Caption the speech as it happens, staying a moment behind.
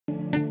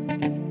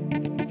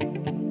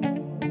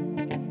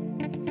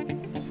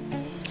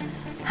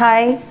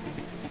Hi,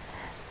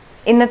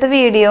 ഇന്നത്തെ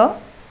video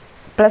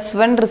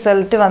 +1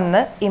 result വന്ന്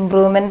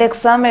improvement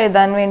exam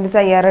എഴുതാൻ വേണ്ടി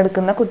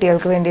തയ്യാറെടുക്കുന്ന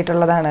കുട്ടികൾക്ക്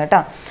വേണ്ടിയിട്ടുള്ളതാണ് കേട്ടോ.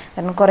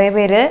 കാരണം കുറേ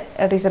പേര്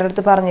ടീച്ചറുടെ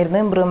അടുത്ത് പറഞ്ഞിരുന്നു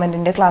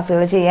ഇംപ്രൂവ്മെൻറ്റിൻ്റെ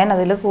ക്ലാസ്സുകൾ ചെയ്യാൻ.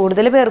 അതിൽ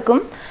കൂടുതൽ പേർക്കും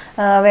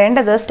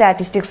വേണ്ടത്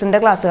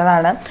സ്റ്റാറ്റിസ്റ്റിക്സിൻ്റെ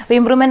ക്ലാസ്സുകളാണ്. അപ്പോൾ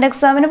ഇംപ്രൂവ്മെൻ്റ്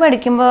എക്സാമിന്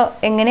പഠിക്കുമ്പോൾ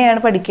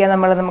എങ്ങനെയാണ് പഠിക്കുക?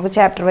 നമുക്ക്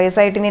ചാപ്റ്റർ വൈസ്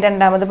ആയിട്ട് ഇനി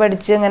രണ്ടാമത്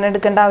പഠിച്ച് ഇങ്ങനെ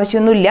എടുക്കേണ്ട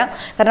ആവശ്യമൊന്നുമില്ല.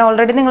 കാരണം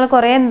ഓൾറെഡി നിങ്ങൾ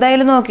കുറേ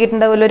എന്തായാലും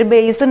നോക്കിയിട്ടുണ്ടാവില്ല, ഒരു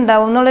ബേസ്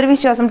ഉണ്ടാവും എന്നുള്ളൊരു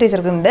വിശ്വാസം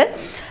ടീച്ചർക്കുണ്ട്.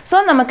 സോ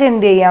നമുക്ക്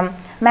എന്ത് ചെയ്യാം,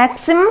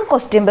 മാക്സിമം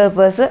ക്വസ്റ്റ്യൻ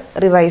പേപ്പേഴ്സ്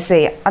റിവൈസ്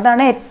ചെയ്യാം.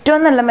 അതാണ്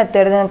ഏറ്റവും നല്ല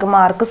മെത്തേഡ്. നിങ്ങൾക്ക്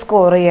മാർക്ക്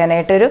സ്കോർ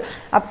ചെയ്യാനായിട്ട് ഒരു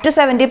അപ് ടു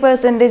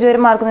 70% വരെ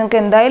മാർക്ക് നിങ്ങൾക്ക്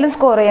എന്തായാലും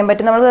സ്കോർ ചെയ്യാൻ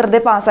പറ്റും. നമ്മൾ വെറുതെ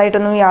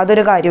പാസ്സായിട്ടൊന്നും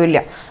യാതൊരു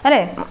കാര്യമില്ല അല്ലേ.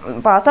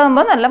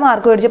 പാസ്സാകുമ്പോൾ നല്ല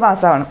മാർക്ക് മേടിച്ച്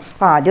പാസ്സാവണം.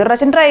 അപ്പോൾ ആദ്യം ഒരു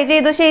പ്രാവശ്യം ട്രൈ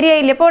ചെയ്തു,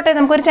 ശരിയായില്ലേ, പോട്ടെ,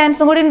 നമുക്കൊരു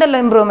ചാൻസും കൂടി ഉണ്ടല്ലോ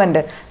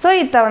ഇമ്പ്രൂവ്മെൻറ്റ്. സോ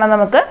ഇത്തവണ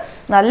നമുക്ക്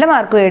നല്ല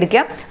മാർക്ക്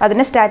മേടിക്കാം.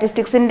 അതിന്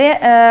സ്റ്റാറ്റിസ്റ്റിക്സിൻ്റെ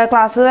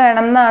ക്ലാസ്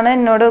വേണം എന്നാണ്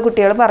എന്നോട്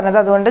കുട്ടികൾ പറഞ്ഞത്.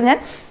 അതുകൊണ്ട് ഞാൻ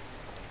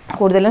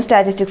കൂടുതലും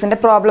സ്റ്റാറ്റിസ്റ്റിക്സിൻ്റെ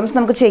പ്രോബ്ലംസ്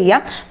നമുക്ക്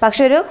ചെയ്യാം.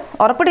 പക്ഷെ ഒരു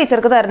ഉറപ്പ്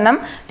ടീച്ചർക്ക് തരണം,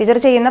 ടീച്ചർ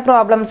ചെയ്യുന്ന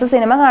പ്രോബ്ലംസ്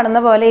സിനിമ കാണുന്ന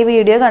പോലെ ഈ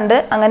വീഡിയോ കണ്ട്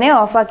അങ്ങനെ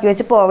ഓഫാക്കി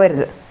വെച്ച്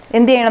പോവരുത്.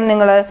 എന്ത് ചെയ്യണം,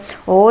 നിങ്ങൾ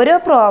ഓരോ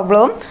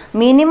പ്രോബ്ലവും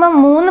മിനിമം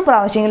 3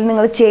 പ്രാവശ്യമെങ്കിലും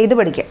നിങ്ങൾ ചെയ്ത്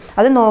പഠിക്കുക.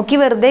 അത് നോക്കി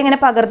വെറുതെ ഇങ്ങനെ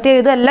പകർത്തി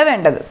എഴുതല്ല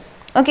വേണ്ടത്.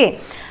 ഓക്കെ,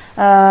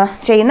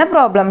 ചെയ്യുന്ന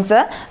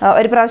പ്രോബ്ലംസ്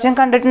ഒരു പ്രാവശ്യം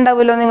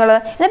കണ്ടിട്ടുണ്ടാവുമല്ലോ നിങ്ങൾ,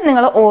 എന്നിട്ട്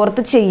നിങ്ങൾ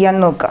ഓർത്ത് ചെയ്യാൻ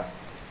നോക്കുക.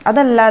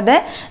 അതല്ലാതെ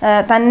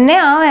തന്നെ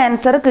ആ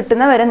ആൻസർ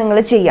കിട്ടുന്ന വരെ നിങ്ങൾ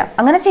ചെയ്യുക.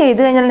 അങ്ങനെ ചെയ്ത്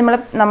കഴിഞ്ഞാൽ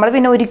നമ്മൾ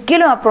പിന്നെ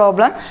ഒരിക്കലും ആ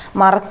പ്രോബ്ലം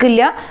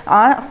മറക്കില്ല.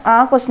 ആ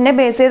ക്വസ്റ്റിനെ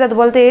ബേസ് ചെയ്ത്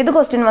അതുപോലത്തെ ഏത്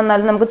ക്വസ്റ്റ്യൻ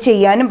വന്നാലും നമുക്ക്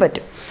ചെയ്യാനും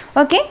പറ്റും.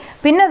 ഓക്കെ,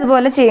 പിന്നെ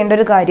അതുപോലെ ചെയ്യേണ്ട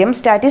ഒരു കാര്യം,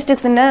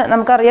 സ്റ്റാറ്റിസ്റ്റിക്സിന്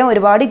നമുക്കറിയാം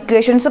ഒരുപാട്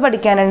ഇക്വേഷൻസ്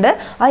പഠിക്കാനുണ്ട്.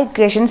 ആ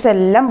ഇക്വേഷൻസ്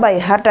എല്ലാം ബൈ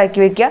ഹാർട്ട് ആക്കി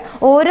വെക്കുക.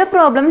 ഓരോ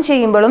പ്രോബ്ലം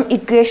ചെയ്യുമ്പോഴും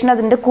ഇക്വേഷൻ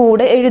അതിൻ്റെ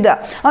കൂടെ എഴുതുക.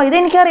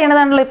 ഇതെനിക്ക്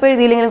അറിയണതാണല്ലോ, ഇപ്പോൾ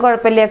എഴുതിയില്ലെങ്കിലും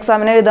കുഴപ്പമില്ല,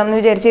 എക്സാമിന് എഴുതാമെന്ന്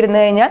വിചാരിച്ചിരുന്നു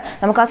കഴിഞ്ഞാൽ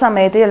നമുക്ക് ആ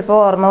സമയത്ത് ചിലപ്പോൾ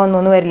ഓർമ്മ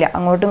വന്നൊന്നും വരില്ല,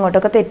 അങ്ങോട്ടും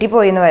ഇങ്ങോട്ടൊക്കെ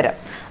തെറ്റിപ്പോയി എന്ന് വരാം.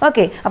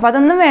 ഓക്കെ, അപ്പോൾ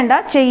അതൊന്നും വേണ്ട.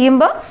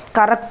 ചെയ്യുമ്പോൾ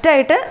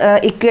കറക്റ്റായിട്ട്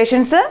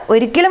ഇക്വേഷൻസ്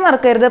ഒരിക്കലും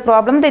മറക്കരുത്.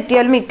 പ്രോബ്ലം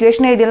തെറ്റിയാലും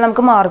ഇക്വേഷൻ എഴുതിയാലും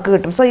നമുക്ക് മാർക്ക്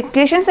കിട്ടും. സോ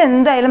ഇക്വേഷൻസ്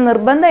എന്തായാലും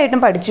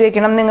നിർബന്ധമായിട്ടും പഠിച്ചു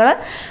വെക്കണം നിങ്ങൾ.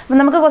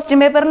 നമുക്ക് ക്വസ്റ്റ്യൻ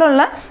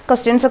പേപ്പറിലുള്ള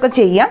ക്വസ്റ്റ്യൻസ് ഒക്കെ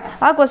ചെയ്യാം.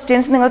 ആ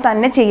ക്വസ്റ്റ്യൻസ് നിങ്ങൾ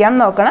തന്നെ ചെയ്യാൻ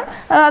നോക്കണം.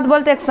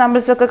 അതുപോലത്തെ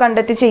എക്സാമ്പിൾസ് ഒക്കെ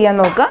കണ്ടെത്തി ചെയ്യാൻ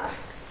നോക്കുക.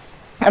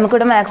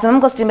 നമുക്കിവിടെ മാക്സിമം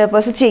ക്വസ്റ്റ്യൻ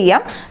പേപ്പേഴ്സ്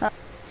ചെയ്യാം.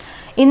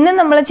 ഇന്ന്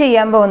നമ്മൾ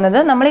ചെയ്യാൻ പോകുന്നത്,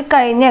 നമ്മൾ ഈ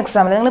കഴിഞ്ഞ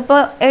എക്സാമിൽ നിങ്ങളിപ്പോൾ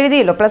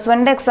എഴുതിയല്ലോ,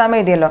 +1 എക്സാം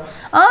എഴുതിയല്ലോ,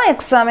 ആ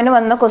എക്സാമിന്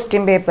വന്ന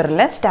ക്വസ്റ്റ്യൻ പേപ്പറിൽ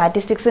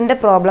സ്റ്റാറ്റിസ്റ്റിക്സിൻ്റെ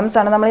പ്രോബ്ലംസ്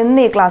ആണ് നമ്മൾ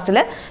ഇന്ന് ഈ ക്ലാസ്സിൽ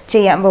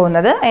ചെയ്യാൻ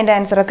പോകുന്നത്. അതിൻ്റെ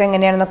ആൻസറൊക്കെ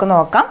എങ്ങനെയാണെന്നൊക്കെ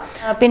നോക്കാം.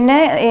 പിന്നെ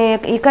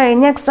ഈ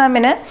കഴിഞ്ഞ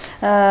എക്സാമിന്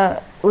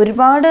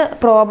ഒരുപാട്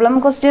പ്രോബ്ലം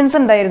ക്വസ്റ്റ്യൻസ്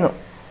ഉണ്ടായിരുന്നു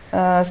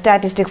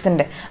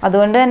സ്റ്റാറ്റിസ്റ്റിക്സിൻ്റെ.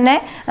 അതുകൊണ്ട് തന്നെ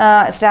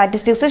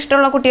സ്റ്റാറ്റിസ്റ്റിക്സ്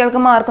ഇഷ്ടമുള്ള കുട്ടികൾക്ക്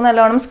മാർക്ക്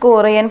നല്ലോണം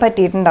സ്കോർ ചെയ്യാൻ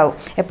പറ്റിയിട്ടുണ്ടാവും.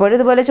 എപ്പോഴും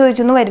ഇതുപോലെ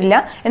ചോദിച്ചൊന്നും വരില്ല,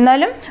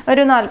 എന്നാലും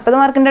ഒരു 40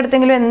 മാർക്കിൻ്റെ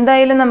അടുത്തെങ്കിലും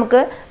എന്തായാലും നമുക്ക്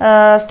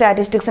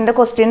സ്റ്റാറ്റിസ്റ്റിക്സിൻ്റെ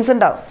ക്വസ്റ്റ്യൻസ്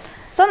ഉണ്ടാവും.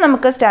 സോ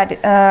നമുക്ക്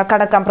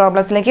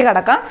പ്രോബ്ലത്തിലേക്ക്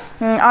കടക്കാം.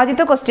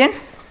 ആദ്യത്തെ question,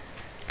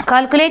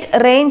 calculate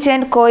range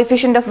and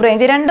coefficient of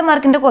range. 2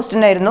 മാർക്കിൻ്റെ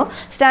ക്വസ്റ്റ്യൻ ആയിരുന്നു.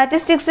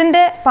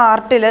 സ്റ്റാറ്റിസ്റ്റിക്സിൻ്റെ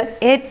പാർട്ടിൽ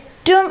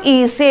ഏറ്റവും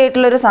ഈസി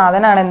ആയിട്ടുള്ളൊരു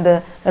സാധനമാണ് എന്ത്,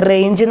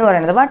 റേഞ്ച് എന്ന്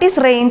പറയുന്നത്. What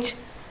is range?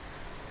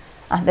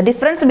 the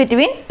difference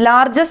between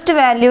largest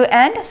value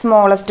and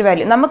smallest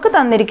value. നമുക്ക്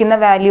തന്നിരിക്കുന്ന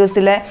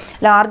വാല്യൂസിലെ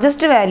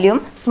ലാർജസ്റ്റ് വാല്യൂയും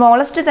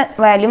സ്മോളസ്റ്റ്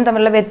വാല്യൂയും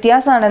തമ്മിലുള്ള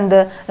വ്യത്യാസമാണ് എന്ത്,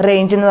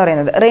 റേഞ്ച് എന്ന്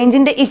പറയുന്നത്.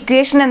 റേഞ്ചിൻ്റെ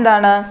ഇക്വേഷൻ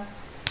എന്താണ്?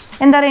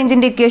 എന്താ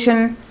റേഞ്ചിൻ്റെ equation?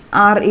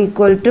 R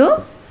 =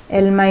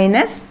 L -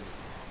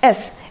 S.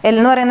 L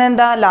എന്ന് പറയുന്നത്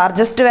എന്താ,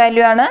 ലാർജസ്റ്റ്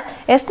വാല്യൂ ആണ്.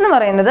 S എന്ന്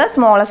പറയുന്നത്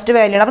സ്മോളസ്റ്റ്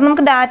വാല്യൂ ആണ്. അപ്പോൾ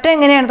നമുക്ക് ഡാറ്റ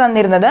എങ്ങനെയാണ്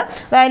തന്നിരുന്നത്?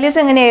 വാല്യൂസ്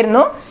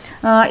എങ്ങനെയായിരുന്നു?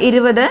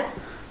 20,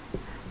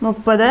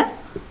 30,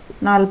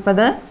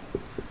 40,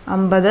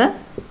 50,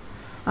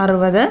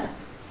 60,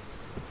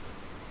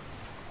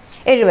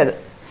 70.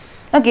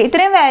 ഓക്കെ,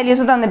 ഇത്രയും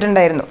വാല്യൂസ്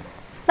തന്നിട്ടുണ്ടായിരുന്നു.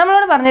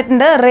 നമ്മളോട്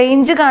പറഞ്ഞിട്ടുണ്ട്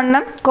റേഞ്ച്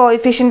കാണണം,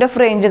 കോഎഫിഷ്യൻ്റ് ഓഫ്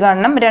റേഞ്ച്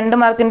കാണണം. 2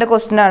 മാർക്കിൻ്റെ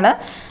ക്വസ്റ്റ്യൻ ആണ്.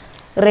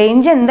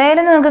 റേഞ്ച്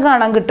എന്തായാലും നിങ്ങൾക്ക്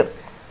കാണാൻ കിട്ടും.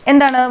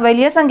 എന്താണ്,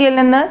 വലിയ സംഖ്യയിൽ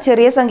നിന്ന്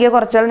ചെറിയ സംഖ്യ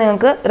കുറച്ചാൽ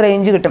നിങ്ങൾക്ക്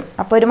റേഞ്ച് കിട്ടും.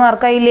 അപ്പോൾ 1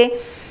 മാർക്കായില്ലേ.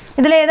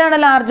 ഇതിലേതാണ്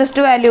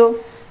ലാർജസ്റ്റ് വാല്യൂ?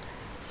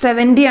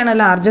 70 ആണ്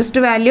largest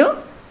value,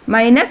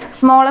 minus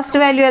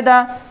smallest value ഏതാ,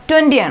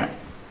 20 ആണ്.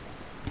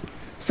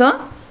 സോ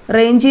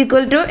റേഞ്ച് =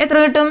 എത്ര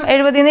കിട്ടും?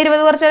 70 നിന്ന്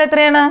 20 കുറച്ചാൽ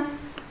എത്രയാണ്?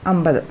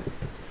 50.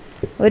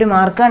 1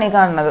 മാർക്കാണ് ഈ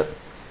കാണുന്നത്.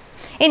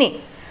 ഇനി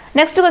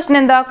നെക്സ്റ്റ് ക്വസ്റ്റ്യൻ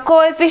എന്താ,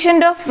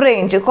 coefficient of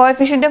range.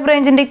 Coefficient of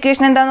റേഞ്ചിൻ്റെ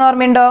equation എന്താണെന്ന്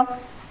ഓർമ്മയുണ്ടോ?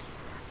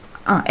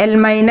 L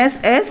 -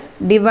 S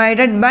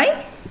divided by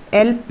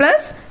L +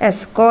 S.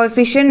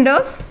 Coefficient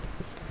of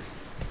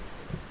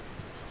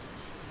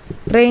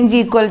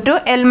range =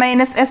 L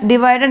 - S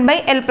divided by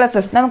L +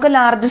 S. നമുക്ക്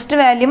ലാർജസ്റ്റ്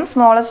വാല്യൂം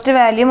സ്മോളസ്റ്റ്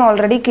വാല്യൂം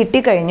ഓൾറെഡി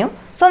കിട്ടിക്കഴിഞ്ഞു.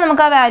 സോ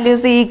നമുക്ക് ആ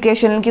വാല്യൂസ് ഈ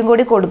ഇക്വേഷനിലേക്കും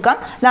കൂടി കൊടുക്കാം.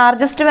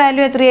 ലാർജസ്റ്റ്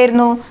വാല്യൂ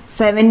എത്രയായിരുന്നു?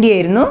 70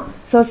 ആയിരുന്നു.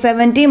 So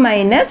 70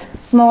 minus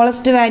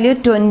smallest value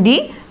 20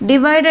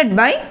 divided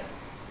by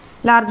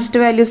largest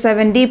value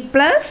 70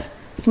 plus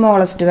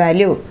smallest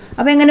value.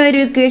 അപ്പോൾ എങ്ങനെ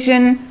വരും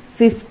ഇക്വേഷൻ?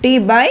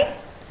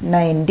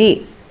 50/90.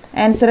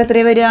 ആൻസർ എത്ര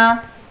വരിക?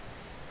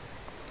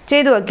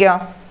 ചെയ്തു നോക്കിയോ?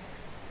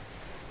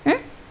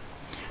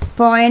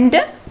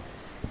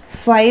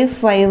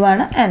 0.55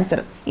 ആണ് ആൻസർ.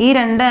 ഈ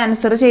 2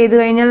 ആൻസർ ചെയ്ത്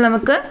കഴിഞ്ഞാൽ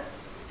നമുക്ക്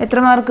എത്ര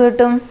മാർക്ക്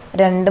കിട്ടും?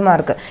 2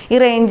 മാർക്ക്. ഈ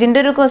റേഞ്ചിൻ്റെ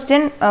ഒരു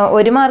ക്വസ്റ്റ്യൻ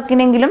 1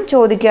 മാർക്കിനെങ്കിലും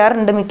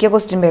ചോദിക്കാറുണ്ട് മിക്ക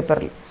ക്വസ്റ്റ്യൻ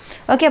പേപ്പറിൽ.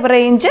 ഓക്കെ, അപ്പോൾ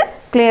റേഞ്ച്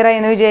ക്ലിയർ ആയി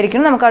എന്ന്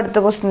വിചാരിക്കുന്നു. നമുക്ക് അടുത്ത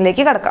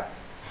ക്വസ്റ്റ്യനിലേക്ക് കടക്കാം.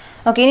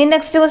 ഓക്കെ, ഇനി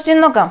നെക്സ്റ്റ് ക്വസ്റ്റ്യൻ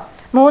നോക്കാം.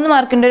 3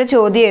 മാർക്കിൻ്റെ ഒരു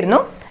ചോദ്യമായിരുന്നു.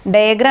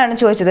 ഡയഗ്രാം ആണ്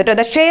ചോദിച്ചത് കേട്ടോ.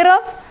 The share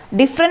of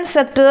different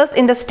sectors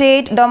in the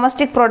state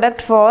domestic product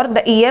for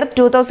the year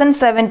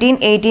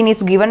 2017-18 is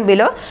given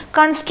below.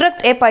 Construct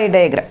a pie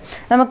diagram.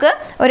 നമുക്ക്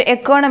ഒരു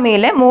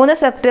എക്കോണമിയിലെ 3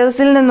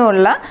 സെക്ടേഴ്സിൽ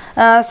നിന്നുള്ള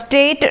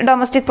സ്റ്റേറ്റ്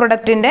ഡൊമസ്റ്റിക്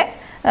പ്രൊഡക്റ്റിൻ്റെ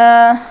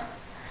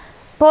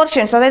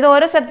പോർഷൻസ്, അതായത്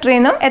ഓരോ സെക്ടറിൽ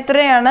നിന്നും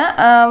എത്രയാണ്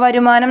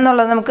വരുമാനം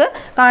എന്നുള്ളത് നമുക്ക്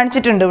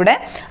കാണിച്ചിട്ടുണ്ട് ഇവിടെ.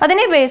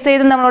 അതിനെ ബേസ്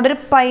ചെയ്ത് നമ്മളോടൊരു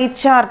പൈ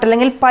ചാർട്ട്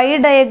അല്ലെങ്കിൽ പൈ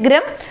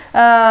ഡയഗ്രാം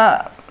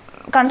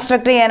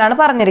കൺസ്ട്രക്ട് ചെയ്യാനാണ്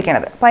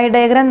പറഞ്ഞിരിക്കുന്നത്. പൈ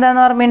ഡയഗ്രാം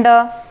എന്താണെന്ന് ഓർമ്മയുണ്ടോ?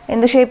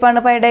 എന്ത് ഷേപ്പാണ്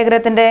പൈ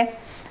ഡയഗ്രത്തിൻ്റെ?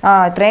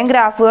 ഇത്രയും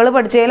ഗ്രാഫുകൾ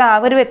പഠിച്ചതിൽ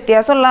ആകെ ഒരു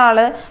വ്യത്യാസമുള്ള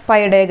ആള് പൈ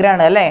ഡയഗ്രാം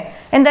ആണ് അല്ലേ.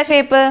 എന്താ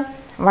ഷേപ്പ്?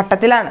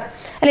 വട്ടത്തിലാണ്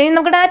അല്ലേ. ഇനി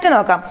നമുക്ക് ഡാറ്റ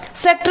നോക്കാം.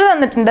 സെക്ടർ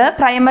തന്നിട്ടുണ്ട്,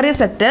 പ്രൈമറി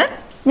സെക്ടർ.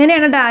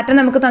 ഇങ്ങനെയാണ് ഡാറ്റ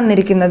നമുക്ക്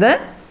തന്നിരിക്കുന്നത്.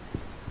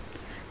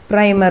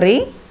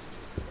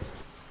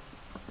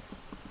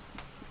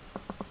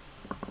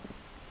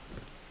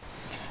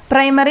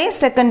 Primary,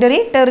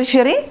 secondary,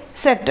 tertiary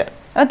sector.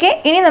 Okay,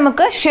 ഇനി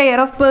നമുക്ക് ഷെയർ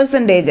ഓഫ്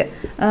പെർസെൻറ്റേജ്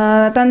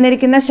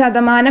തന്നിരിക്കുന്ന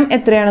ശതമാനം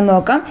എത്രയാണെന്ന്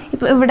നോക്കാം.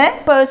 ഇപ്പോൾ ഇവിടെ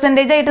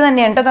പെർസെൻറ്റേജ് ആയിട്ട്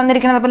തന്നെയാണ് കേട്ടോ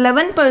തന്നിരിക്കുന്നത്. അപ്പോൾ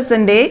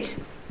 11%,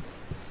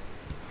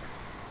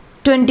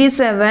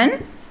 27,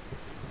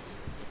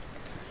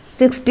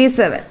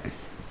 67.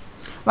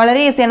 വളരെ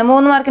ഈസിയാണ്.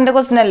 3 മാർക്കിൻ്റെ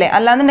ക്വസ്റ്റ്യൻ അല്ലേ.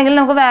 അല്ലാന്നുണ്ടെങ്കിൽ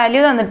നമുക്ക് വാല്യൂ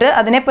തന്നിട്ട്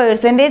അതിനെ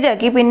പെർസെൻറ്റേജ്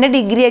ആക്കി പിന്നെ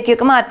ഡിഗ്രി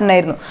ആക്കിയൊക്കെ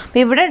മാറ്റണമായിരുന്നു. അപ്പോൾ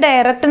ഇവിടെ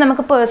ഡയറക്റ്റ്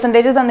നമുക്ക്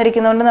പെർസെൻറ്റേജ്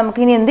തന്നിരിക്കുന്നതുകൊണ്ട്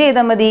നമുക്ക് ഇനി എന്ത്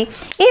ചെയ്താൽ മതി?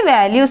 ഈ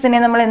വാല്യൂസിനെ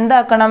നമ്മൾ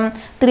എന്താക്കണം?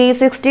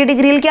 360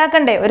 ഡിഗ്രിയിലേക്ക്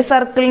ആക്കണ്ടേ? ഒരു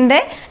സർക്കിളിൻ്റെ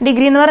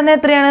ഡിഗ്രി എന്ന് പറയുന്നത്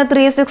എത്രയാണ്?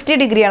 360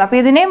 ഡിഗ്രിയാണ്. അപ്പോൾ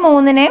ഇതിനെ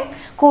 3നെയും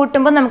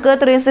കൂട്ടുമ്പോൾ നമുക്ക്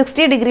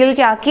 360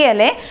 ഡിഗ്രിയിലേക്ക്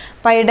ആക്കിയാലേ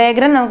പൈ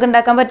ഡയഗ്രാം നമുക്ക്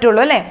ഉണ്ടാക്കാൻ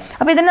പറ്റുള്ളൂ അല്ലേ.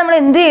 അപ്പോൾ ഇതിന് നമ്മൾ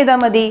എന്ത് ചെയ്താൽ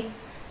മതി?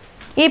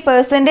 ഈ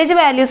പെർസെൻറ്റേജ്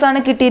വാല്യൂസ് ആണ്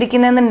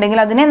കിട്ടിയിരിക്കുന്നതെന്നുണ്ടെങ്കിൽ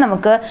അതിനെ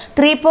നമുക്ക്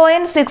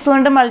 3.6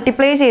 കൊണ്ട്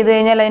മൾട്ടിപ്ലൈ ചെയ്ത്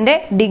കഴിഞ്ഞാൽ അതിൻ്റെ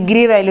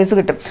ഡിഗ്രി വാല്യൂസ്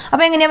കിട്ടും.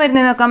 അപ്പോൾ എങ്ങനെയാണ്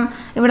വരുന്നത് നോക്കാം.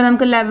 ഇവിടെ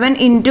നമുക്ക് 11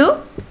 ×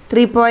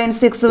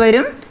 3.6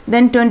 വരും.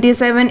 ദെൻ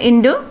 27 ×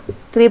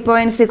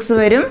 3.6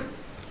 വരും.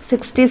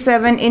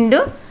 67 ×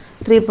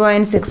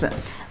 3.6.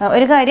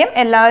 ഒരു കാര്യം,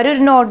 എല്ലാവരും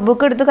ഒരു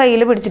നോട്ട്ബുക്ക് എടുത്ത്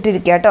കയ്യിൽ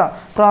പിടിച്ചിട്ടിരിക്കുക കേട്ടോ.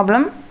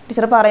 പ്രോബ്ലം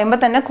ടീച്ചർ പറയുമ്പോൾ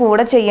തന്നെ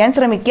കൂടെ ചെയ്യാൻ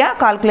ശ്രമിക്കുക.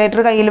 കാൽക്കുലേറ്റർ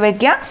കയ്യിൽ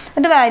വയ്ക്കുക.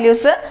 എന്നിട്ട്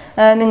വാല്യൂസ്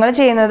നിങ്ങൾ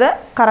ചെയ്യുന്നത്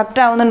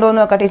കറക്റ്റ് ആവുന്നുണ്ടോ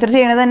എന്ന് നോക്കാം. ടീച്ചർ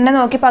ചെയ്യുന്നത് തന്നെ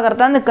നോക്കി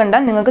പകർത്താൻ നിൽക്കണ്ട.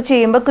 നിങ്ങൾക്ക്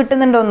ചെയ്യുമ്പോൾ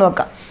കിട്ടുന്നുണ്ടോ എന്ന്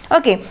നോക്കാം.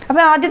 ഓക്കെ,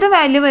 അപ്പോൾ ആദ്യത്തെ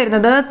വാല്യൂ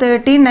വരുന്നത്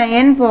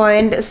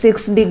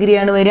 39.6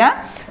 ഡിഗ്രിയാണ് വരിക.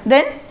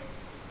 ദെൻ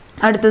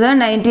അടുത്തത്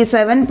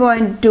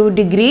 97.2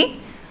 ഡിഗ്രി,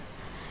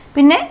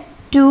 പിന്നെ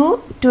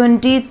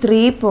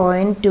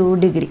 223.2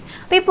 ഡിഗ്രി.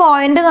 അപ്പോൾ ഈ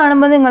പോയിന്റ്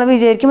കാണുമ്പോൾ നിങ്ങൾ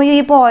വിചാരിക്കും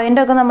ഈ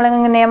പോയിൻ്റൊക്കെ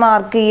നമ്മളെങ്ങനെയാണ്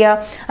മാർക്ക് ചെയ്യുക?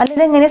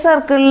 അല്ലെങ്കിൽ എങ്ങനെ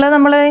സർക്കിളിൽ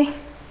നമ്മൾ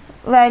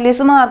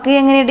വാല്യൂസ് മാർക്ക്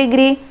ചെയ്യുക? എങ്ങനെയാണ്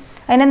ഡിഗ്രി?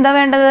 അതിനെന്താ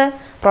വേണ്ടത്?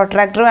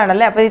 പ്രൊട്രാക്ടർ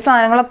വേണമല്ലേ. അപ്പോൾ ഈ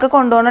സാധനങ്ങളൊക്കെ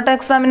കൊണ്ടുപോകണട്ടോ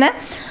എക്സാമിന്.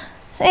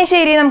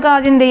 ശരി, നമുക്ക്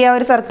ആദ്യം എന്ത് ചെയ്യുക?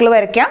 ഒരു സർക്കിൾ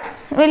വരയ്ക്കാം.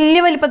 വലിയ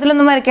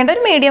വലിപ്പത്തിലൊന്നും വരയ്ക്കേണ്ട,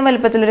 ഒരു മീഡിയം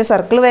വലിപ്പത്തിലൊരു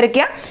സർക്കിൾ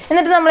വരയ്ക്കുക.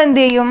 എന്നിട്ട് നമ്മൾ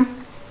എന്ത് ചെയ്യും?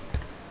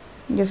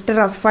 ജസ്റ്റ്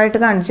റഫായിട്ട്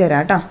കാണിച്ചു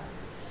തരാം കേട്ടോ.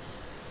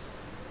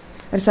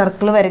 ഒരു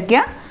സർക്കിൾ വരയ്ക്കുക.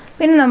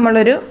 പിന്നെ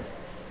നമ്മളൊരു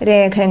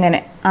രേഖ ഇങ്ങനെ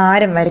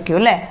ആരം വരയ്ക്കും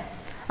അല്ലേ.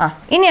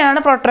 ഇനിയാണ്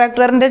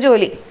പ്രൊട്രാക്ടറിൻ്റെ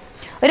ജോലി.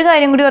 ഒരു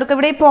കാര്യം കൂടി ഓർക്കുക,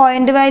 ഇവിടെ ഈ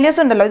പോയിന്റ് വാല്യൂസ്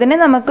ഉണ്ടല്ലോ, ഇതിനെ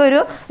നമുക്കൊരു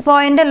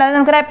പോയിന്റ് അല്ലാതെ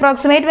നമുക്കൊരു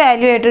അപ്രോക്സിമേറ്റ്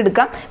വാല്യൂ ആയിട്ട്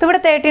എടുക്കാം. ഇപ്പോൾ ഇവിടെ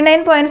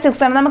 39.6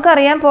 ആണ്.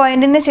 നമുക്കറിയാം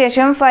പോയിന്റിന്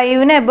ശേഷം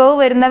 5ന് എബവ്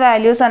വരുന്ന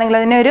വാല്യൂസ് ആണെങ്കിൽ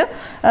അതിനെ ഒരു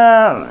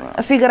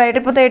ഫിഗറായിട്ട്,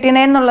 ഇപ്പോൾ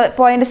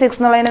 39.6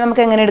 എന്നുള്ളതിനെ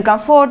നമുക്ക് എങ്ങനെ എടുക്കാം?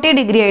 40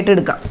 ഡിഗ്രി ആയിട്ട്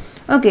എടുക്കാം.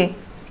 ഓക്കെ,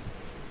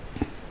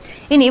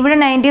 ഇനി ഇവിടെ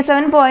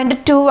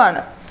 97.2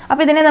 ആണ്.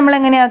 അപ്പോൾ ഇതിനെ നമ്മൾ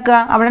എങ്ങനെയാക്കുക?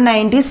 അവിടെ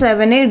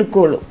 97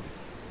 എടുക്കുകയുള്ളൂ.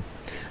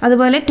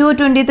 അതുപോലെ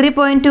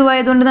 223.2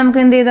 ആയതുകൊണ്ട് നമുക്ക്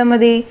എന്ത് ചെയ്താൽ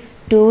മതി?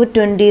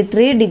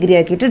 223 ഡിഗ്രി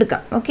ആക്കിയിട്ട്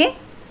എടുക്കാം. ഓക്കെ,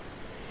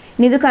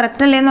 ഇനി ഇത്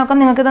കറക്റ്റ് അല്ലേ നോക്കാം.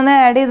 നിങ്ങൾക്ക് ഇതൊന്ന്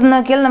ആഡ് ചെയ്ത്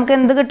നോക്കിയാൽ നമുക്ക്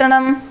എന്ത്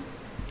കിട്ടണം?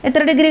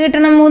 എത്ര ഡിഗ്രി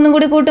കിട്ടണം? 3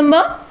 കൂടി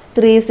കൂട്ടുമ്പോൾ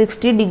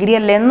 360 ഡിഗ്രി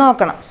അല്ലേ എന്ന്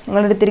നോക്കണം.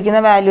 നിങ്ങൾ എടുത്തിരിക്കുന്ന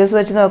വാല്യൂസ്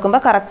വെച്ച്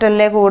നോക്കുമ്പോൾ കറക്റ്റ്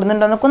അല്ലേ,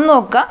 കൂടുന്നുണ്ടോ എന്നൊക്കെ ഒന്ന്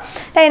നോക്കുക.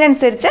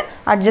 അതിനനുസരിച്ച്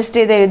അഡ്ജസ്റ്റ്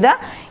ചെയ്ത് എഴുതുക.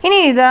 ഇനി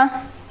ഇതാ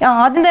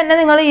ആദ്യം തന്നെ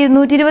നിങ്ങൾ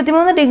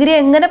 223 ഡിഗ്രി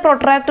എങ്ങനെ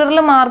പ്രൊട്രാക്ടറിൽ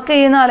മാർക്ക്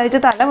ചെയ്യുന്ന ആലോചിച്ച്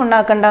തല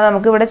ഉണ്ടാക്കണ്ട.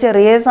 നമുക്കിവിടെ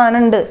ചെറിയ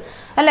സാധനം ഉണ്ട്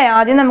അല്ലേ.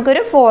 ആദ്യം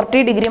നമുക്കൊരു 40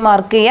 ഡിഗ്രി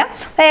മാർക്ക് ചെയ്യാം.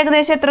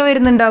 ഏകദേശം എത്ര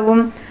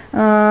വരുന്നുണ്ടാവും?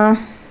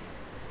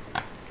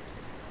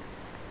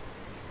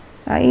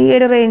 ഈ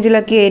ഒരു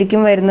റേഞ്ചിലൊക്കെ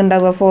ആയിരിക്കും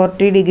വരുന്നുണ്ടാവുക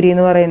 40 ഡിഗ്രി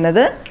എന്ന്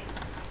പറയുന്നത്.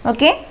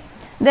 Okay,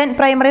 then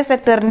primary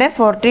സെക്ടറിൻ്റെ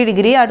 40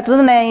 degree.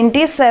 അടുത്തത്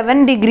 97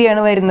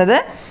 ഡിഗ്രിയാണ് വരുന്നത്.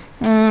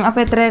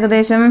 അപ്പോൾ എത്ര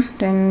ഏകദേശം?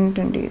 10,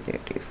 20,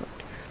 30,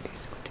 40, 50,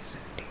 60,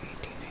 70,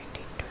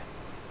 80,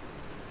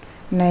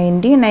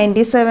 90,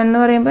 97 എന്ന്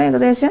പറയുമ്പോൾ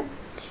ഏകദേശം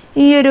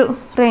ഈ ഒരു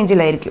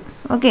റേഞ്ചിലായിരിക്കും.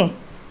 ഓക്കെ,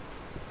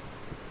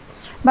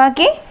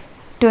 ബാക്കി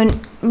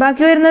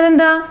വരുന്നത്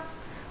എന്താ?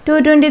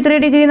 223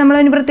 ഡിഗ്രി.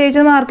 നമ്മളതിന്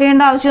പ്രത്യേകിച്ച് മാർക്ക്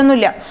ചെയ്യേണ്ട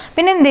ആവശ്യമൊന്നുമില്ല.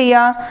 പിന്നെ എന്ത്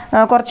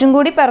ചെയ്യുക? കുറച്ചും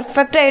കൂടി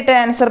പെർഫെക്റ്റ് ആയിട്ട്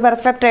ആൻസർ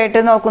പെർഫെക്റ്റ് ആയിട്ട്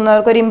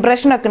നോക്കുന്നവർക്ക് ഒരു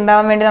ഇംപ്രഷനൊക്കെ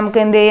ഉണ്ടാവാൻ വേണ്ടി നമുക്ക്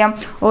എന്ത് ചെയ്യാം?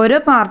 ഓരോ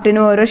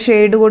പാർട്ടിനും ഓരോ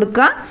ഷെയ്ഡ്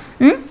കൊടുക്കുക.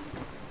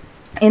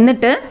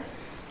 എന്നിട്ട്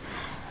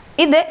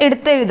ഇത്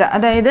എടുത്തെഴുതുക.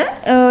 അതായത്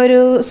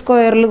ഒരു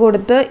സ്ക്വയറിൽ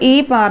കൊടുത്ത് ഈ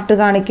പാർട്ട്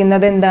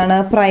കാണിക്കുന്നത് എന്താണ്?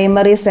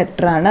 പ്രൈമറി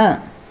സെക്ടറാണ്.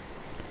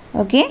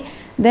 ഓക്കെ,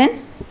 ദെൻ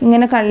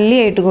ഇങ്ങനെ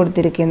കള്ളിയായിട്ട്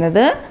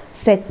കൊടുത്തിരിക്കുന്നത്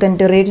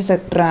സെക്കൻഡറി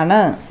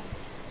സെക്ടറാണ്.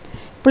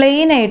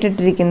 Plain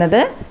ആയിട്ടിട്ടിരിക്കുന്നത്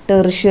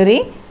tertiary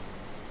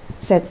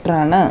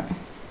സെക്ടറാണ്.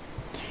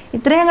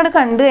 ഇത്രയും അങ്ങോട്ട്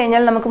കണ്ടു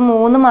കഴിഞ്ഞാൽ നമുക്ക്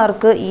 3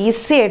 മാർക്ക്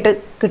ഈസി ആയിട്ട്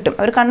കിട്ടും.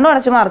 അവർ കണ്ണു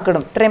അടച്ച് മാർക്ക്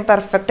ഇടും ഇത്രയും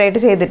പെർഫെക്റ്റ് ആയിട്ട്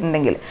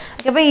ചെയ്തിട്ടുണ്ടെങ്കിൽ.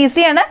 അപ്പോൾ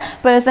ഈസിയാണ്.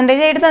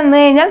 പെർസെൻറ്റേജ് ആയിട്ട് തന്നു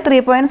കഴിഞ്ഞാൽ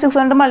 3.6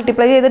 കൊണ്ട്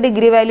മൾട്ടിപ്ലൈ ചെയ്ത്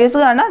ഡിഗ്രി വാല്യൂസ്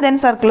കാണുക, ദെൻ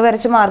സർക്കിൾ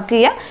വരച്ച് മാർക്ക്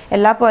ചെയ്യുക,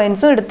 എല്ലാ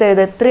പോയിന്റ്സും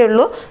എടുത്തെഴുതുക. ഇത്രയേ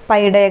ഉള്ളൂ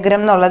പൈ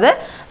ഡയഗ്രം എന്നുള്ളത്.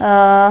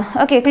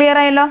 ഓക്കെ, ക്ലിയർ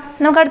ആയല്ലോ.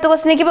 നമുക്ക് അടുത്ത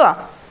ക്വസ്റ്റിലേക്ക് പോവാം.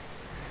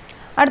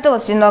 അടുത്ത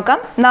ക്വസ്റ്റ്യൻ നോക്കാം.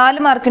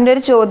 4 മാർക്കിൻ്റെ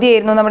ഒരു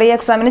ചോദ്യമായിരുന്നു, നമ്മുടെ ഈ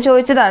എക്സാമിന്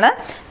ചോദിച്ചതാണ്.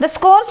 The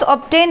scores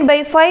obtained by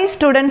 5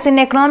 students in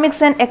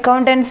economics and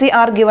accountancy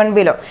are given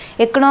below.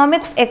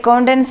 Economics,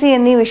 accountancy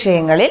എന്നീ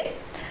വിഷയങ്ങളിൽ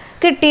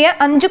കിട്ടിയ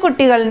 5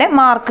 കുട്ടികളുടെ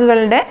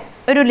മാർക്കുകളുടെ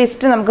ഒരു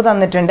ലിസ്റ്റ് നമുക്ക്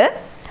തന്നിട്ടുണ്ട്.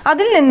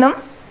 അതിൽ നിന്നും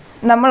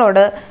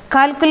നമ്മളോട്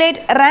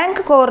calculate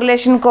rank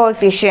correlation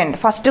coefficient,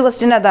 first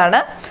question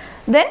അതാണ്.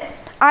 Then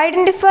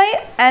identify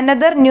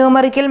another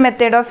numerical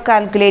method of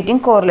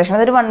calculating correlation.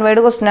 അതൊരു 1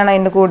 വേർഡ് ക്വസ്റ്റ്യൻ ആണ്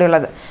അതിൻ്റെ കൂടെ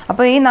ഉള്ളത്.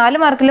 അപ്പോൾ ഈ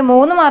 4 മാർക്കിൽ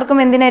 3 മാർക്കും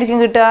എന്തിനായിരിക്കും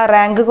കിട്ടുക?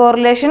 റാങ്ക്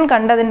കോറിലേഷൻ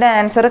കണ്ട് അതിൻ്റെ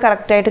ആൻസർ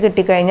കറക്റ്റായിട്ട്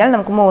കിട്ടിക്കഴിഞ്ഞാൽ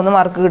നമുക്ക് 3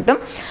 മാർക്ക് കിട്ടും.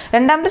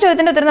 രണ്ടാമത്തെ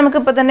ചോദ്യത്തിൻ്റെ ഉത്തരം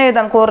നമുക്ക് ഇപ്പോൾ തന്നെ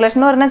എഴുതാം. കോറിലേഷൻ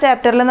എന്ന് പറഞ്ഞ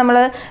ചാപ്റ്ററിൽ നമ്മൾ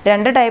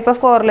 2 ടൈപ്പ്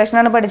ഓഫ്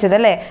കോറിലേഷനാണ് പഠിച്ചത്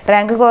അല്ലേ?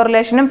 റാങ്ക്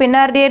കോറിലേഷനും പിന്നെ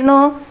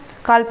ആരുടെയായിരുന്നു?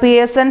 Call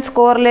Pearson's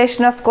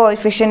correlation of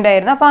coefficient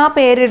ആയിരുന്നു. അപ്പോൾ ആ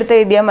പേരെടുത്ത്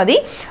എഴുതിയാൽ മതി.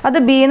 അത്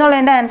ബി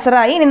എന്നുള്ളതിൻ്റെ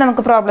ആൻസറായി. ഇനി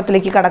നമുക്ക്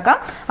പ്രോബ്ലത്തിലേക്ക് കടക്കാം.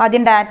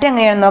 ആദ്യം ഡാറ്റ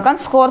എങ്ങനെയാണെന്ന് നോക്കാം.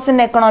 Scores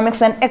in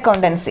economics and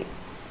accountancy.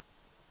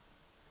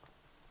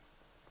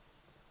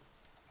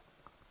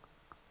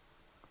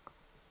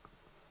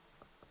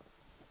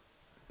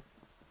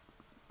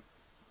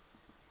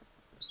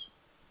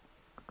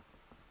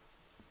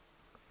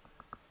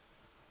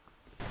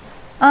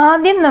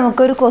 ആദ്യം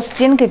നമുക്കൊരു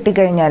ക്വസ്റ്റ്യൻ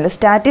കിട്ടിക്കഴിഞ്ഞാൽ,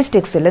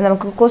 സ്റ്റാറ്റിസ്റ്റിക്സിൽ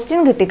നമുക്ക്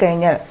ക്വസ്റ്റ്യൻ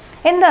കിട്ടിക്കഴിഞ്ഞാൽ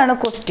എന്താണ്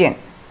ക്വസ്റ്റ്യൻ?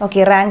 ഓക്കെ,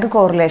 റാങ്ക്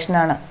കോറിലേഷൻ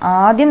ആണ്.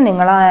 ആദ്യം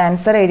നിങ്ങൾ ആ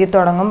ആൻസർ എഴുതി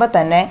തുടങ്ങുമ്പോൾ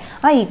തന്നെ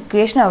ആ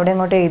ഇക്വേഷൻ അവിടെ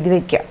ഇങ്ങോട്ട് എഴുതി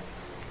വയ്ക്കുക.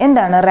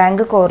 എന്താണ്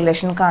റാങ്ക്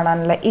കോറിലേഷൻ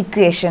കാണാനുള്ള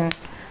ഇക്വേഷൻ?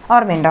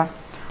 ഓർമ്മയുണ്ടോ?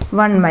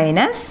 1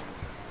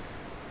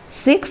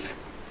 - 6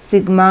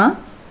 sigma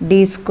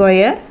d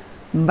square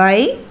by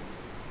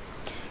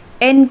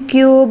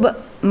n³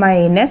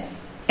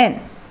 - n.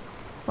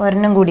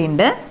 ഒരെണ്ണം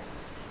കൂടിയുണ്ട്.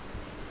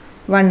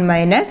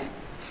 1 -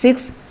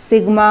 6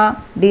 sigma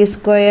d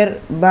square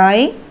by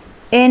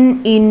n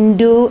 ×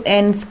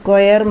 n²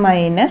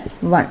 -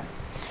 1.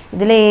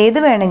 ഇതിലേത്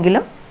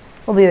വേണമെങ്കിലും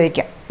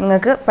ഉപയോഗിക്കാം.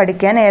 നിങ്ങൾക്ക്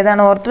പഠിക്കാൻ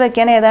ഏതാണ്, ഓർത്ത്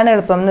വയ്ക്കാൻ ഏതാണ്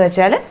എളുപ്പം എന്ന്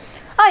വെച്ചാൽ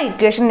ആ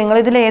ഇക്വേഷൻ നിങ്ങൾ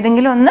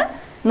ഇതിലേതെങ്കിലും ഒന്ന്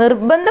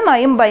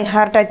നിർബന്ധമായും ബൈ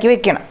ഹാർട്ടാക്കി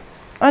വെക്കണം.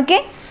 ഓക്കെ,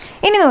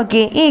 ഇനി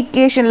നോക്കി ഈ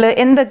ഇക്വേഷനിൽ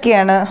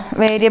എന്തൊക്കെയാണ്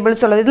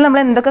വേരിയബിൾസ് ഉള്ളത്? ഇതിൽ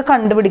നമ്മൾ എന്തൊക്കെ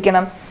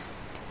കണ്ടുപിടിക്കണം?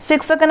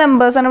 6 ഒക്കെ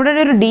നമ്പേഴ്സാണ്.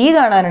 ഇവിടെ ഒരു D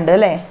കാണാനുണ്ട്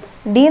അല്ലേ?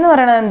 D എന്ന്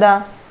പറയുന്നത്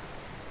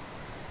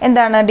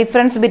എന്താണ്?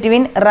 ഡിഫറൻസ്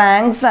ബിറ്റ്വീൻ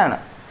റാങ്ക്സ് ആണ്.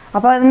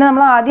 അപ്പോൾ അതിന്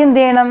നമ്മൾ ആദ്യം എന്ത്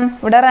ചെയ്യണം?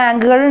 ഇവിടെ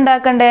റാങ്കുകൾ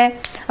ഉണ്ടാക്കണ്ടേ?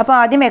 അപ്പോൾ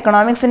ആദ്യം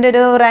എക്കണോമിക്സിൻ്റെ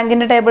ഒരു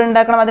റാങ്കിൻ്റെ ടേബിൾ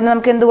ഉണ്ടാക്കണം. അതിന്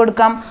നമുക്ക് എന്ത്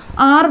കൊടുക്കാം?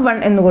 R1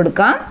 എന്ന്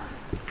കൊടുക്കാം.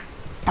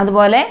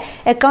 അതുപോലെ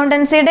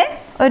അക്കൗണ്ടൻസിയുടെ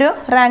ഒരു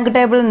റാങ്ക്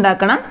ടേബിൾ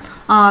ഉണ്ടാക്കണം.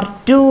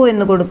 R2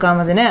 എന്ന് കൊടുക്കാം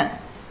അതിന്.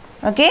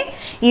 ഓക്കെ,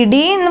 ഈ D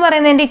എന്ന്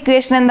പറയുന്നതിൻ്റെ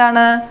ഇക്വേഷൻ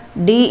എന്താണ്?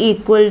 D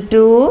 =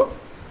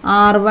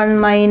 R1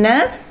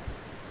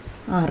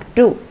 -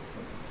 R2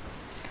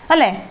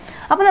 അല്ലേ?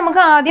 അപ്പോൾ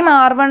നമുക്ക് ആദ്യം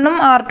R1ഉം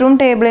R2ഉം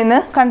ടേബിളിൽ നിന്ന്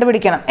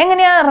കണ്ടുപിടിക്കണം.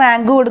 എങ്ങനെയാണ്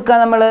റാങ്ക് കൊടുക്കുക?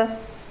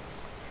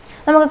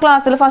 നമുക്ക്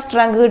ക്ലാസ്സിൽ ഫസ്റ്റ്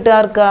റാങ്ക് കിട്ടുക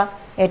ആർക്കാ?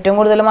 ഏറ്റവും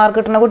കൂടുതൽ മാർക്ക്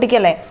കിട്ടുന്ന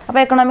കുട്ടിക്കല്ലേ? അപ്പോൾ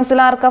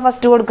എക്കണോമിക്സിൽ ആർക്കാ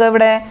ഫസ്റ്റ് കൊടുക്കുക?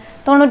 ഇവിടെ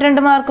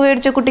 92 മാർക്ക്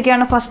മേടിച്ച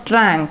കുട്ടിക്കാണ് ഫസ്റ്റ്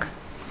റാങ്ക്.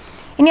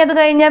 ഇനി അത്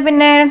കഴിഞ്ഞാൽ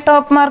പിന്നെ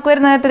ടോപ്പ് മാർക്ക്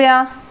വരുന്നത് എത്രയാ?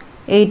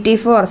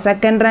 84,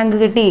 സെക്കൻഡ് റാങ്ക്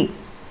കിട്ടി.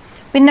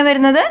 പിന്നെ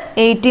വരുന്നത്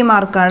 80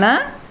 മാർക്കാണ്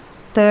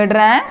third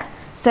rank,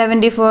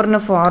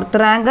 74ന്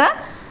fourth rank,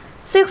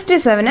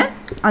 67ന്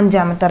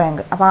 5ാമത്തെ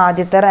rank. അപ്പോൾ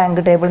ആദ്യത്തെ റാങ്ക്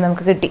ടേബിൾ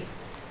നമുക്ക് കിട്ടി.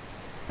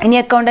 ഇനി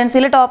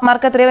അക്കൗണ്ടൻസിയിൽ ടോപ്പ്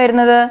മാർക്ക് എത്രയാണ്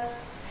വരുന്നത്?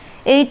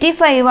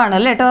 85 ആണ്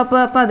അല്ലേ ടോപ്പ്.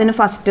 അപ്പോൾ അതിന്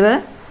first,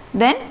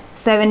 then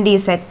 70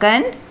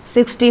 second,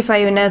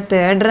 65ന്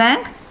third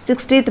rank,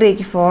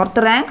 63ക്ക്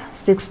fourth rank,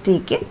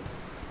 60ക്ക്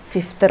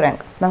fifth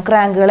rank. നമുക്ക്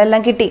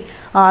റാങ്കുകളെല്ലാം കിട്ടി.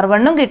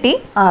 R1ഉം കിട്ടി,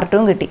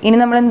 R2ഉം കിട്ടി. ഇനി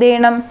നമ്മൾ എന്ത്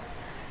ചെയ്യണം?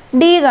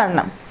 D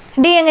കാണണം.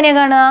 D എങ്ങനെയാണ്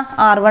കാണുക?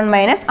 R1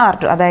 -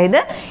 R2. അതായത്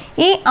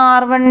ഈ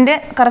R1ൻ്റെ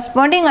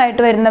കറസ്പോണ്ടിങ്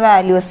ആയിട്ട് വരുന്ന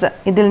വാല്യൂസ്,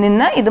 ഇതിൽ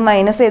നിന്ന് ഇത്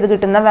മൈനസ് ചെയ്ത്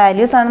കിട്ടുന്ന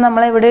വാല്യൂസ് ആണ്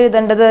നമ്മൾ എവിടെ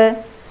എഴുതേണ്ടത്?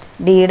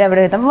 ഡിയുടെ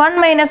എവിടെ എഴുതാം? 1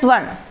 -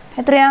 1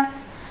 എത്രയാ?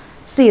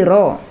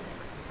 0.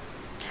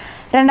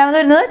 രണ്ടാമത്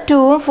വരുന്നത്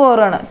 2ഉം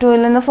 4ഉം ആണ്.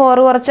 2ൽ നിന്ന്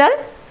 4 കുറച്ചാൽ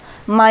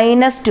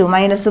 -2,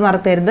 മൈനസ്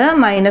മറക്കരുത്,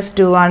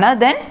 -2 ആണ്.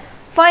 ദെൻ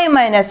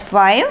 5 -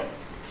 5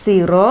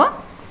 0,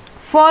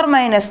 4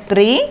 -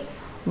 3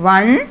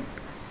 1,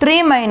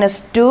 3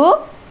 - 2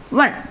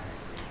 1.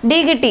 D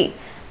കിട്ടി.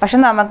 പക്ഷെ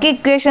നമുക്ക്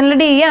ഇക്വേഷനിൽ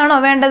D ആണോ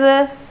വേണ്ടത്?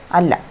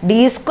 അല്ല,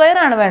 D²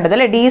 ആണ് വേണ്ടത്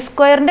അല്ലേ?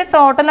 D²ൻ്റെ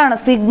ടോട്ടലാണ്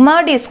സിഗ്മ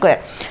D².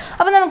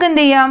 അപ്പോൾ നമുക്ക്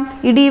എന്ത് ചെയ്യാം?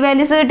 ഈ D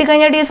വാല്യൂസ്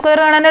കിട്ടിക്കഴിഞ്ഞാൽ D²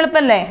 കാണാൻ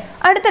എളുപ്പമല്ലേ?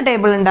 അടുത്ത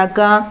ടേബിൾ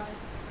ഉണ്ടാക്കുക.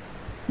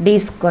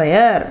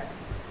 D².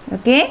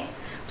 Okay,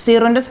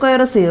 0ൻ്റെ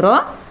square 0,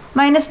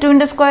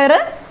 -2ൻ്റെ square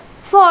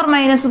 4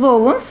 minus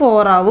പോകും,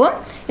 4 ആവും.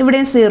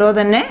 ഇവിടെയും 0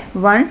 തന്നെ,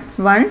 1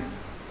 1.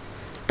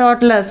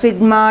 ടോട്ടൽ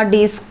സിഗ്മ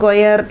D²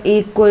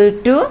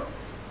 =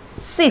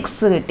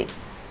 6 കിട്ടി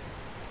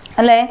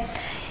അല്ലേ?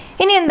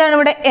 ഇനി എന്താണ്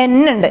ഇവിടെ? N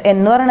ഉണ്ട്. N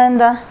എന്ന് പറയുന്നത്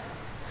എന്താ?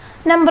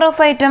 നമ്പർ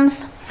ഓഫ് ഐറ്റംസ്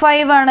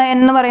 5 ആണ്. N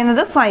എന്ന്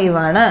പറയുന്നത് 5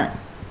 ആണ്.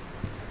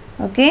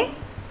 ഓക്കെ,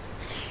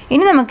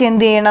 ഇനി നമുക്ക്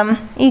എന്ത് ചെയ്യണം?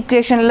 ഈ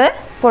ഇക്വേഷനിൽ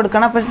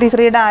കൊടുക്കണം. അപ്പോൾ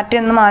ടീച്ചർ ഈ ഡാറ്റ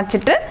ഒന്ന്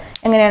മാറ്റിയിട്ട്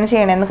എങ്ങനെയാണ്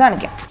ചെയ്യണമെന്ന്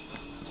കാണിക്കാം.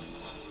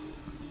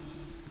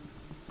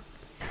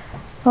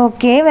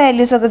 ഓക്കെ,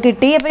 വാല്യൂസ് ഒക്കെ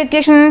കിട്ടി. അപ്പോൾ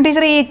ഇക്വേഷൻ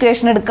ടീച്ചർ ഈ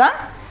ഇക്വേഷൻ എടുക്കാം.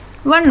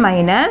 1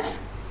 minus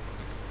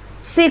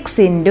 6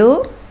 into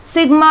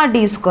sigma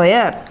D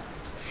square.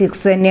 6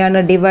 തന്നെയാണ്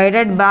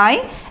divided by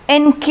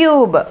N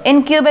cube. N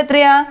cube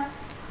എത്രയാ?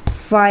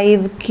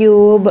 5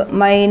 cube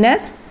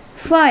minus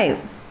 5.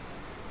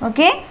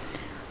 Okay,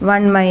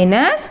 1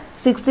 minus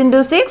 6 into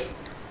 6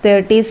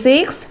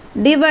 36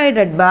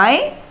 divided by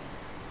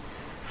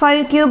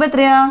 5 cube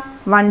എത്രയാ?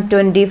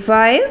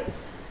 125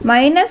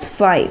 മൈനസ്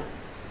 5.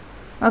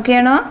 ഓക്കെ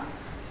ആണോ?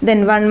 Then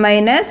 1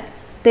 minus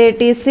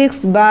 36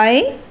 by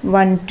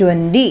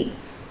 120.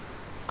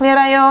 ക്ലിയർ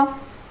ആയോ?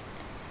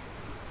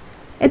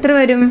 എത്ര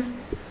വരും?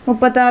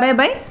 36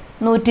 ബൈ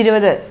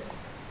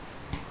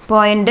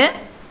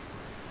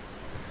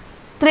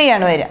 120.3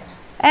 ആണ് വരിക.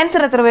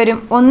 ആൻസർ എത്ര വരും?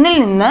 1-ൽ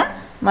നിന്ന്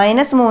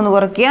 -3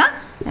 കുറയ്ക്കുക,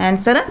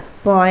 ആൻസർ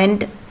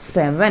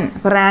 0.7.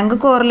 അപ്പോൾ റാങ്ക്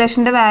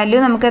കോറിലേഷൻ്റെ വാല്യൂ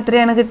നമുക്ക്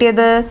എത്രയാണ്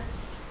കിട്ടിയത്?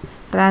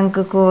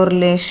 Rank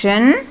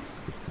correlation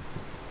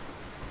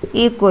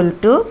equal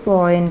to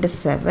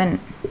 0.7.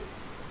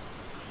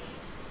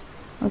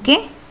 Okay,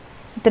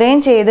 ഇത്രയും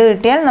ചെയ്ത്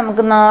കിട്ടിയാൽ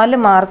നമുക്ക് 3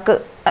 മാർക്ക്,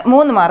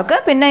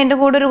 പിന്നെ അതിൻ്റെ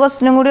കൂടെ ഒരു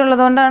ക്വസ്റ്റ്യനും കൂടി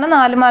ഉള്ളതുകൊണ്ടാണ്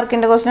 4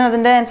 മാർക്കിൻ്റെ ക്വസ്റ്റ്യൻ.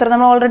 അതിൻ്റെ ആൻസർ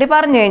നമ്മൾ ഓൾറെഡി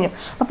പറഞ്ഞു കഴിഞ്ഞു.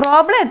 അപ്പോൾ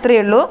പ്രോബ്ലം എത്രയേ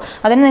ഉള്ളൂ,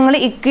 അതിന് നിങ്ങൾ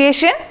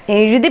ഇക്വേഷൻ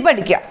എഴുതി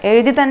പഠിക്കുക,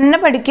 എഴുതി തന്നെ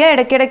പഠിക്കുക,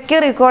 ഇടയ്ക്കിടയ്ക്ക്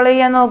റീകോൾ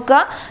ചെയ്യാൻ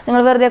നോക്കുക.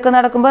 നിങ്ങൾ വെറുതെ ഒക്കെ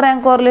നടക്കുമ്പോൾ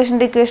റാങ്ക്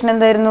കോറിലേഷൻ്റെ ഇക്വേഷൻ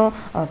എന്തായിരുന്നു,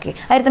 ഓക്കെ,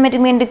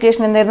 അരിത്തമെറ്റിക് മീൻ്റെ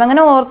ഇക്വേഷൻ എന്തായിരുന്നു,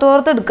 അങ്ങനെ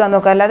ഓർത്ത് എടുക്കാൻ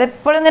നോക്കുക. അല്ലാതെ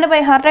എപ്പോഴും ഇങ്ങനെ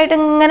ബൈ ഹാർട്ടായിട്ട്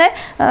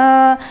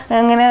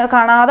ഇങ്ങനെ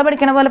കാണാതെ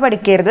പഠിക്കണ പോലെ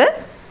പഠിക്കരുത്.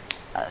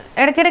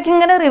 ഇടയ്ക്കിടയ്ക്ക്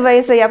ഇങ്ങനെ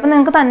റിവൈസ് ചെയ്യുക, അപ്പോൾ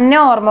നിങ്ങൾക്ക് തന്നെ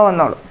ഓർമ്മ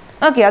വന്നോളൂ.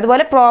 ഓക്കെ,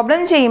 അതുപോലെ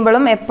പ്രോബ്ലം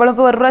ചെയ്യുമ്പോഴും എപ്പോഴും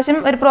ഇപ്പോൾ ഒരു പ്രാവശ്യം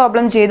ഒരു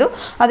പ്രോബ്ലം ചെയ്തു,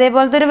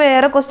 അതേപോലത്തെ ഒരു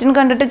വേറെ ക്വസ്റ്റ്യൻ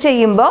കണ്ടിട്ട്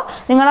ചെയ്യുമ്പോൾ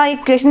നിങ്ങൾ ആ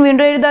ഇക്വേഷൻ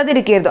വീണ്ടും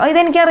എഴുതാതിരിക്കരുത്.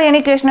 ഇതെനിക്ക് അറിയണ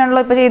ഇക്വേഷൻ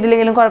ആണല്ലോ, ഇപ്പോൾ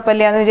ചെയ്തില്ലെങ്കിലും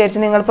കുഴപ്പമില്ല എന്ന്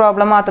വിചാരിച്ച് നിങ്ങൾ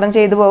പ്രോബ്ലം മാത്രം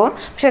ചെയ്തു പോകും.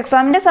 പക്ഷെ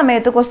എക്സാമിൻ്റെ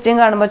സമയത്ത് ക്വസ്റ്റ്യൻ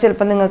കാണുമ്പോൾ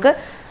ചിലപ്പോൾ നിങ്ങൾക്ക്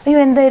അയ്യോ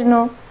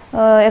എന്തായിരുന്നു,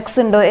 എക്സ്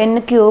ഉണ്ടോ, എൻ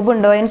ക്യൂബ്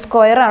ഉണ്ടോ, എൻ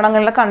സ്ക്വയർ ആണോ,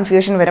 അങ്ങനെയുള്ള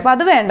കൺഫ്യൂഷൻ വരും. അപ്പോൾ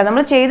അത് വേണ്ട,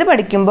 നമ്മൾ ചെയ്ത്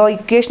പഠിക്കുമ്പോൾ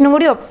ഇക്വേഷനും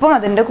കൂടി ഒപ്പം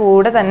അതിൻ്റെ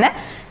കൂടെ തന്നെ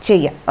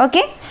ചെയ്യാം.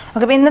 ഓക്കെ,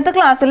 അപ്പോൾ ഇന്നത്തെ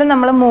ക്ലാസ്സിൽ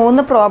നമ്മൾ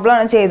 3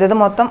 പ്രോബ്ലമാണ് ചെയ്തത്.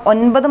 മൊത്തം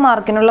 9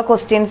 മാർക്കിനുള്ള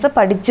ക്വസ്റ്റ്യൻസ്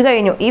പഠിച്ചു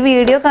കഴിഞ്ഞു. ഈ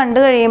വീഡിയോ കണ്ടു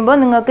കഴിയുമ്പോൾ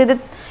നിങ്ങൾക്ക്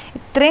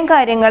ഇത്രയും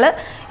കാര്യങ്ങൾ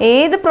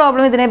ഏത്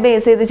പ്രോബ്ലം ഇതിനെ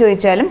ബേസ് ചെയ്ത്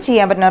ചോദിച്ചാലും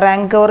ചെയ്യാൻ പറ്റണം.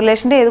 റാങ്ക്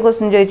കോറിലേഷൻ്റെ ഏത്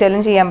ക്വസ്റ്റ്യൻ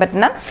ചോദിച്ചാലും ചെയ്യാൻ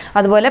പറ്റണം.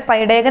 അതുപോലെ പൈ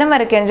ഡയഗ്രം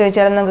വരയ്ക്കാൻ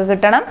ചോദിച്ചാലും നിങ്ങൾക്ക്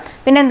കിട്ടണം.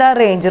 പിന്നെ എന്താ,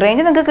 റേഞ്ച്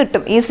നിങ്ങൾക്ക്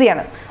കിട്ടും,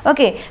 ഈസിയാണ്.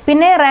 ഓക്കെ,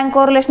 പിന്നെ റാങ്ക്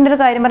കോറിലേഷൻ്റെ ഒരു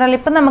കാര്യം പറഞ്ഞാൽ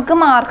ഇപ്പം നമുക്ക്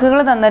മാർക്കുകൾ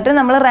തന്നിട്ട്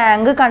നമ്മൾ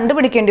റാങ്ക്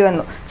കണ്ടുപിടിക്കേണ്ടി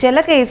വന്നു. ചില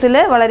കേസിൽ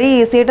വളരെ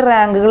ഈസി ആയിട്ട്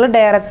റാങ്കുകൾ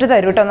ഡയറക്റ്റ്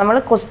തരും കേട്ടോ. നമ്മൾ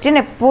ക്വസ്റ്റ്യൻ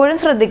എപ്പോഴും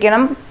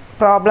ശ്രദ്ധിക്കണം.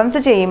 പ്രോബ്ലംസ്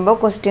ചെയ്യുമ്പോൾ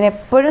ക്വസ്റ്റ്യൻ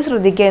എപ്പോഴും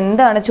ശ്രദ്ധിക്കുക,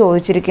 എന്താണ്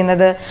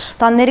ചോദിച്ചിരിക്കുന്നത്,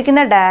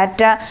 തന്നിരിക്കുന്ന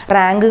ഡാറ്റ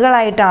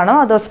റാങ്കുകളായിട്ടാണോ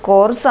അതോ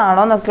സ്കോർസ്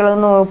ആണോ എന്നൊക്കെയുള്ളത്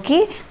നോക്കി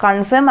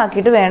കൺഫേം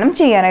ആക്കിയിട്ട് വേണം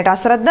ചെയ്യാനായിട്ട്.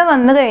 അശ്രദ്ധ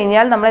വന്നു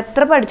കഴിഞ്ഞാൽ നമ്മൾ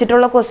എത്ര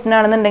പഠിച്ചിട്ടുള്ള ക്വസ്റ്റ്യൻ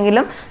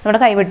ആണെന്നുണ്ടെങ്കിലും നമ്മുടെ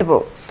കൈവിട്ട്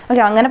പോകും.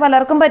 ഓക്കെ, അങ്ങനെ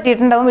പലർക്കും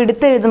പറ്റിയിട്ടുണ്ടാവും,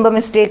 എടുത്തെഴുതുമ്പോൾ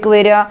മിസ്റ്റേക്ക്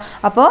വരിക.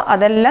 അപ്പോൾ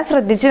അതെല്ലാം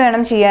ശ്രദ്ധിച്ച്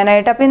വേണം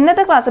ചെയ്യാനായിട്ട്. അപ്പോൾ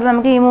ഇന്നത്തെ ക്ലാസ്സിൽ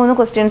നമുക്ക് ഈ 3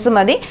 ക്വസ്റ്റ്യൻസ്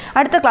മതി.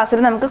 അടുത്ത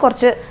ക്ലാസ്സിൽ നമുക്ക്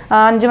കുറച്ച്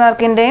 5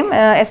 മാർക്കിൻ്റെയും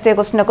എസ് എ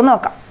ക്വസ്റ്റ്യനൊക്കെ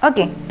നോക്കാം.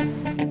 ഓക്കെ.